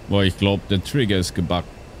 Weil ich glaube, der Trigger ist gebuggt.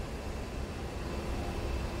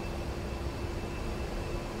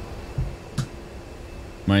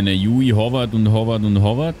 Meine Yui hovert und hovert und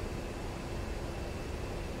hovert.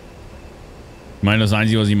 Ich meine, das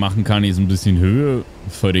Einzige, was ich machen kann, ist ein bisschen Höhe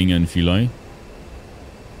verringern vielleicht.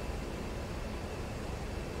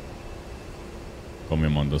 Komm,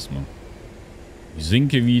 wir machen das mal. Ich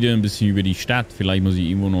sinke wieder ein bisschen über die Stadt. Vielleicht muss ich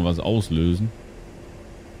irgendwo noch was auslösen.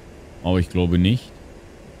 Aber ich glaube nicht.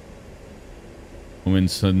 Und wenn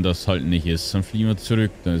es dann das halt nicht ist, dann fliegen wir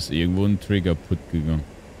zurück. Da ist irgendwo ein Trigger putt gegangen.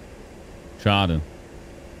 Schade.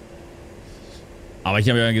 Aber ich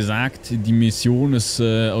habe ja gesagt, die Mission ist,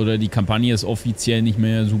 oder die Kampagne ist offiziell nicht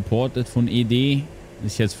mehr supported von ED.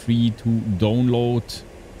 Ist jetzt free to download.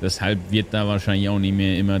 Deshalb wird da wahrscheinlich auch nicht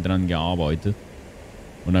mehr immer dran gearbeitet.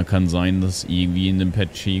 Und dann kann sein, dass irgendwie in dem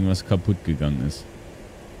Patch irgendwas kaputt gegangen ist.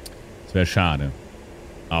 Das wäre schade.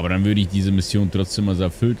 Aber dann würde ich diese Mission trotzdem als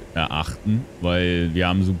erfüllt erachten, weil wir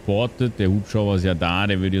haben supportet, der Hubschrauber ist ja da,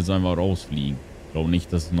 der würde jetzt einfach rausfliegen. Ich glaube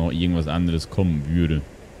nicht, dass noch irgendwas anderes kommen würde.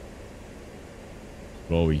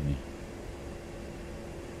 Glaube ich nicht.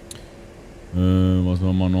 Was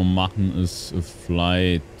wir mal noch machen ist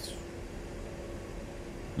Flight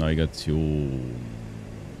Navigation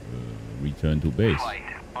Return to Base.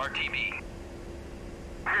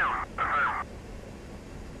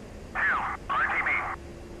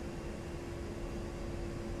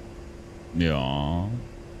 Ja.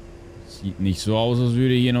 Sieht nicht so aus, als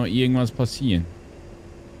würde hier noch irgendwas passieren.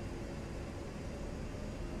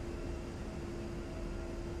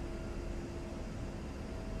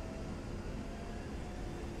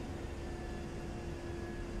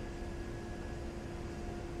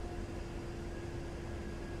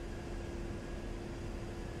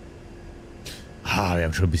 Ah, wir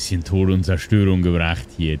haben schon ein bisschen Tod und Zerstörung gebracht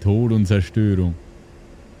hier. Tod und Zerstörung.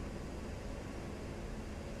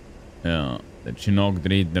 Ja, der Chinook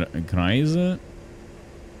dreht Kreise.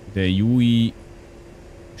 Der Yui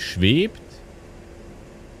schwebt.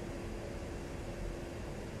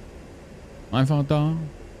 Einfach da.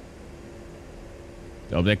 Ich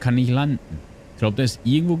glaube, der kann nicht landen. Ich glaube, der ist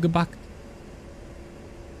irgendwo gebackt.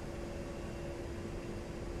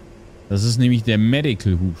 Das ist nämlich der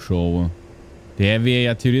Medical-Hubschrauber. Der wäre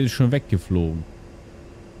ja theoretisch schon weggeflogen.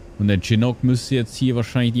 Und der Chinook müsste jetzt hier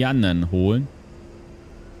wahrscheinlich die anderen holen.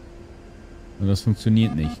 Und das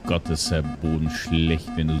funktioniert nicht. Gott, ist der Boden schlecht,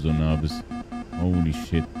 wenn du so nah bist. Holy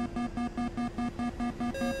shit.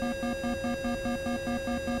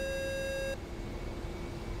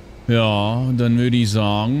 Ja, dann würde ich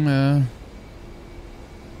sagen,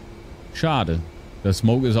 schade. Der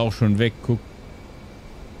Smoke ist auch schon weg. Guck.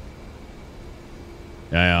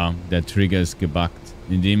 Ja, der Trigger ist gebuggt.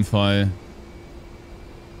 In dem Fall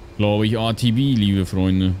glaube ich RTB, liebe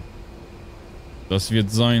Freunde. Das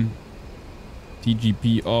wird sein.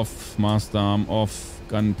 TGP off, Master Arm off,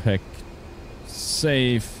 Gunpack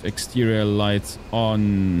safe, Exterior Lights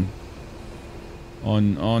on.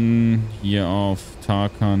 On. Hier auf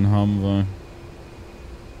Tarkan haben wir.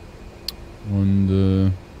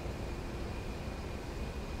 Und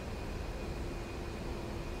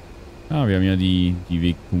ja, wir haben ja die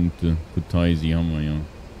Wegpunkte. Kutaisi haben wir ja.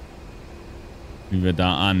 Wie wir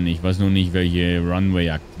da an. Ich weiß nur nicht, welche Runway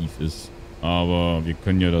aktiv ist. Aber wir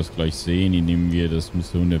können ja das gleich sehen, indem wir, das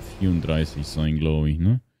müsste 134 sein, glaube ich,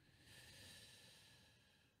 ne?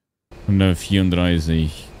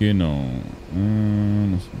 134, genau.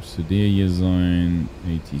 Das müsste der hier sein.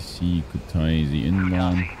 A-10C, Kutaisi,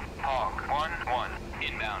 Inbound.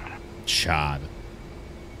 Schade.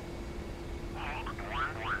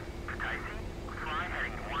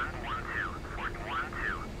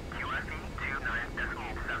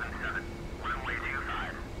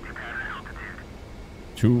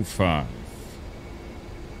 Two five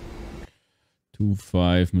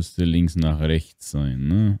müsste links nach rechts sein,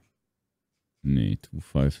 ne? Ne,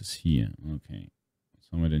 2.5 ist hier. Okay.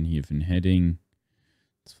 Was haben wir denn hier für ein Heading?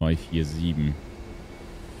 247.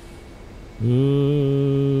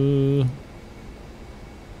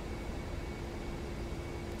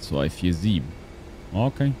 247.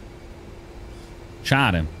 Okay.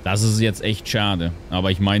 Schade. Das ist jetzt echt schade.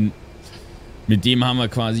 Aber ich meine, mit dem haben wir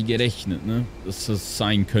quasi gerechnet, ne? Dass das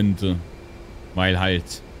sein könnte. Weil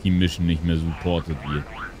halt die Mission nicht mehr supported wird.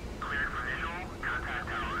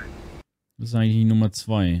 Das ist eigentlich die Nummer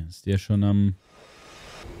 2. Ist der schon am...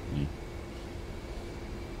 Nee.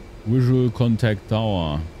 Visual Contact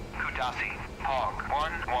Tower.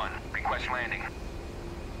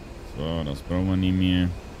 So, das brauchen wir nicht mehr.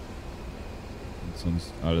 Und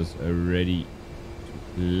sonst alles ready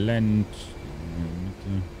to land.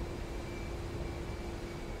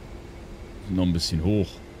 Sind noch ein bisschen hoch.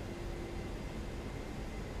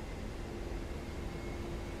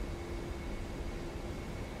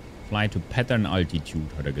 Fly to Pattern Altitude,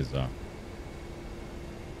 hat er gesagt.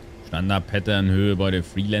 Standard-Pattern-Höhe bei der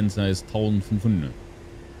Freelancer ist 1500.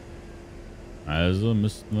 Also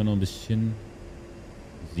müssten wir noch ein bisschen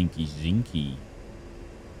sinky.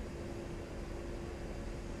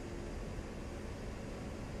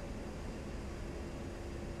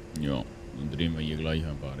 Ja, dann drehen wir hier gleich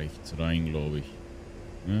ein paar rechts rein, glaube ich.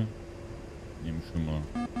 Ja? Nehmen schon mal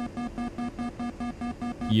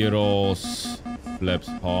hier raus. Flaps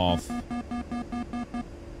half.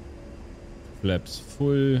 Flaps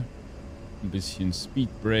full. Ein bisschen Speed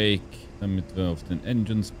Brake, damit wir auf den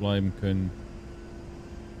Engines bleiben können.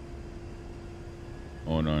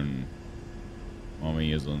 Und dann machen wir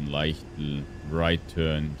hier so einen leichten Right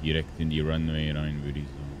Turn direkt in die Runway rein, würde ich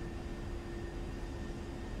sagen.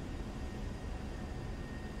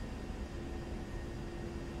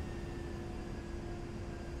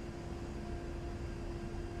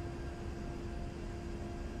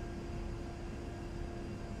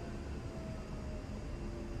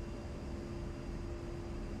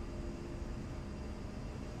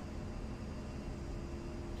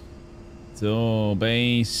 So,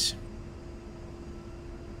 Base.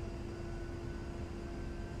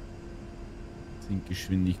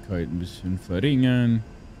 Sinkgeschwindigkeit ein bisschen verringern.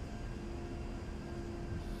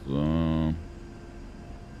 So.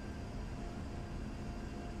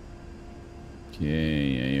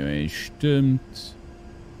 Okay, stimmt.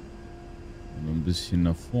 Ein bisschen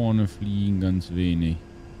nach vorne fliegen, ganz wenig.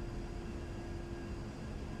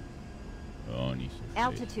 Ja, nicht so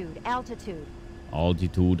viel.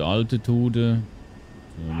 Altitude.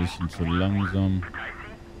 So ein bisschen zu langsam.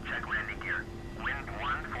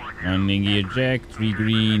 Landing Gear Jack, 3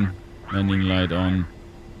 green. Landing Light on.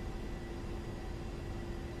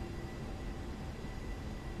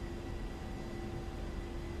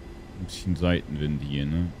 Ein bisschen Seitenwind hier,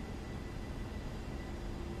 ne?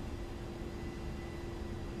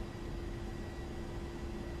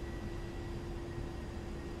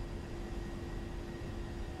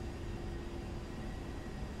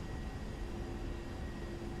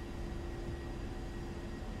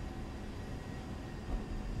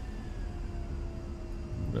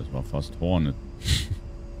 Das war fast Hornet.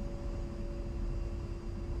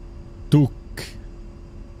 Duck.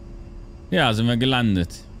 Ja, sind wir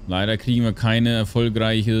gelandet. Leider kriegen wir keine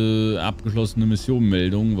erfolgreiche abgeschlossene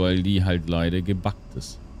Missionmeldung, weil die halt leider gebuggt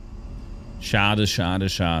ist. Schade.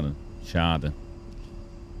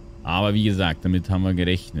 Aber wie gesagt, damit haben wir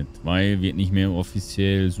gerechnet, weil wird nicht mehr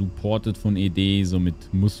offiziell supported von ED, somit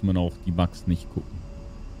muss man auch die Bugs nicht gucken.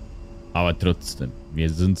 Aber trotzdem, wir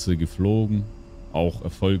sind sie geflogen. Auch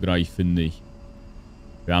erfolgreich, finde ich.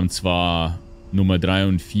 Wir haben zwar Nummer 3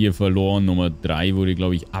 und 4 verloren. Nummer 3 wurde,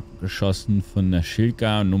 glaube ich, abgeschossen von der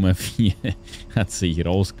Schilka. Und Nummer 4 hat sich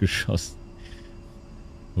rausgeschossen,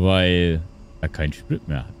 weil er keinen Sprit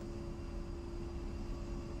mehr hat.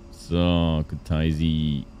 So,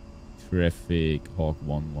 Kutaisi, Traffic, Hawk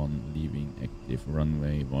 11, leaving active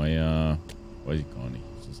runway via, weiß ich gar nicht.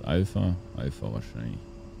 Ist das Alpha? Alpha wahrscheinlich.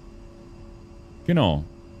 Genau.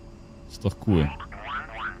 Ist doch cool.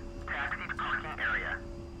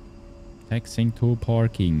 Taxing to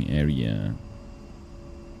Parking Area.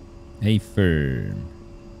 Hey Firm.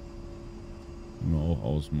 Können wir auch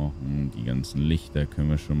ausmachen. Die ganzen Lichter können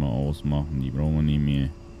wir schon mal ausmachen. Die brauchen wir nicht mehr.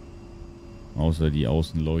 Außer die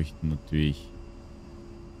Außenleuchten natürlich.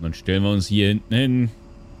 Und dann stellen wir uns hier hinten hin.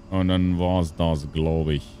 Und dann war es das,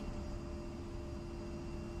 glaube ich.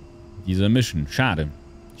 Dieser Mission. Schade.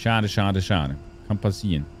 Schade, schade, schade. Kann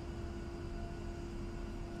passieren.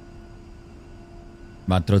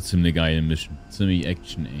 War trotzdem eine geile Mission. Ziemlich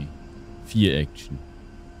Action, ey. Viel Action.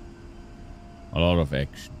 A lot of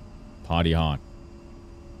action. Party hard.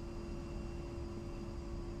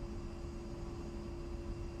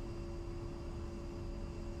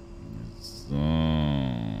 So.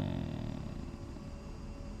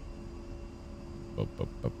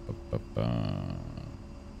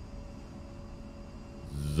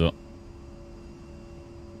 So.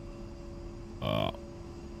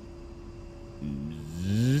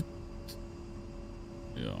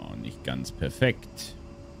 Ja, nicht ganz perfekt.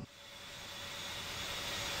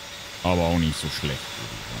 Aber auch nicht so schlecht,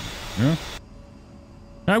 würde ich sagen. Ja?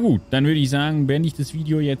 Na gut, dann würde ich sagen, beende ich das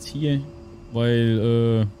Video jetzt hier,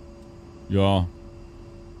 weil, ja,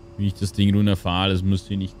 wie ich das Ding runterfahre, das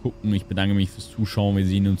müsst ihr nicht gucken. Ich bedanke mich fürs Zuschauen. Wir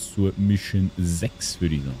sehen uns zur Mission 6,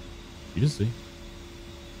 würde ich sagen. Wie das sehe.